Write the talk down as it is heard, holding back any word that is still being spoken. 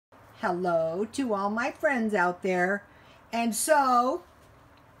hello to all my friends out there. And so,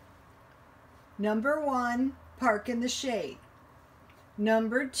 number 1, park in the shade.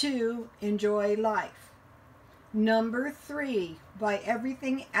 Number 2, enjoy life. Number 3, buy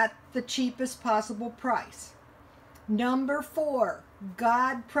everything at the cheapest possible price. Number 4,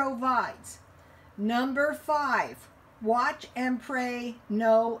 God provides. Number 5, watch and pray,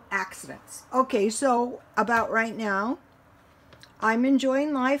 no accidents. Okay, so about right now, I'm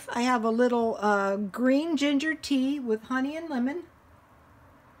enjoying life. I have a little green ginger tea with honey and lemon.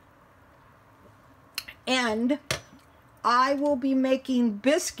 And I will be making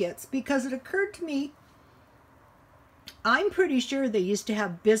biscuits because it occurred to me, I'm pretty sure they used to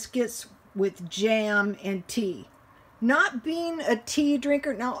have biscuits with jam and tea. Not being a tea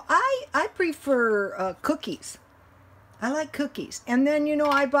drinker, now I prefer cookies. I like cookies. And then, you know,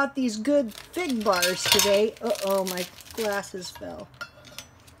 I bought these good fig bars today. Uh-oh, my glasses fell.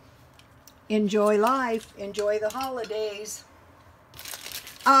 Enjoy life. Enjoy the holidays.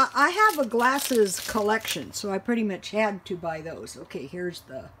 I have a glasses collection, so I pretty much had to buy those. Okay,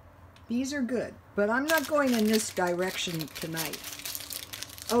 these are good, but I'm not going in this direction tonight.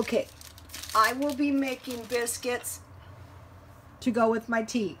 Okay, I will be making biscuits to go with my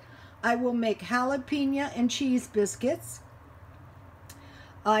tea. I will make jalapeno and cheese biscuits.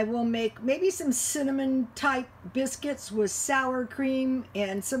 I will make maybe some cinnamon type biscuits with sour cream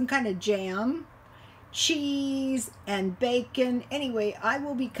and some kind of jam, cheese and bacon. Anyway, I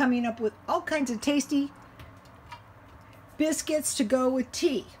will be coming up with all kinds of tasty biscuits to go with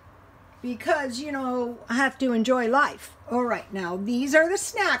tea because, you know, I have to enjoy life. All right, now these are the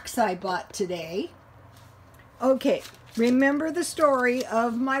snacks I bought today. Okay. Remember the story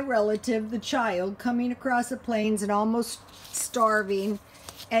of my relative, the child, coming across the plains and almost starving,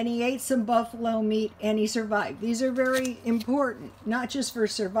 and he ate some buffalo meat and he survived. These are very important, not just for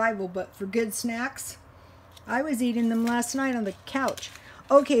survival, but for good snacks. I was eating them last night on the couch.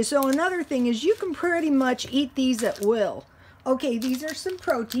 Okay, so another thing is you can pretty much eat these at will. Okay, these are some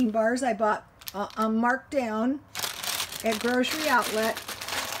protein bars I bought marked down at Grocery Outlet.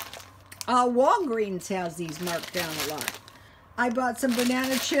 Walgreens has these marked down a lot. I bought some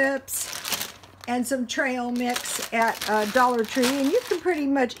banana chips and some trail mix at Dollar Tree, and you can pretty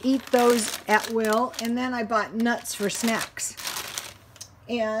much eat those at will. And then I bought nuts for snacks.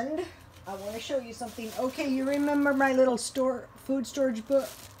 And I want to show you something. Okay, you remember my little food storage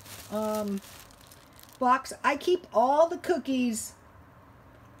box? I keep all the cookies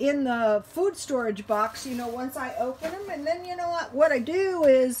in the food storage box, you know, once I open them. And then, you know what I do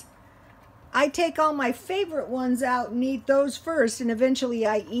is I take all my favorite ones out and eat those first, and eventually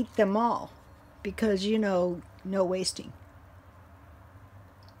I eat them all because, you know, no wasting.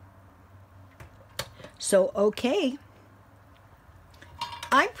 So, okay.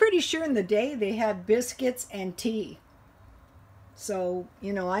 I'm pretty sure in the day they had biscuits and tea. So,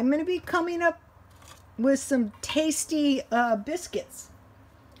 you know, I'm going to be coming up with some tasty biscuits.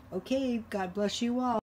 Okay, God bless you all.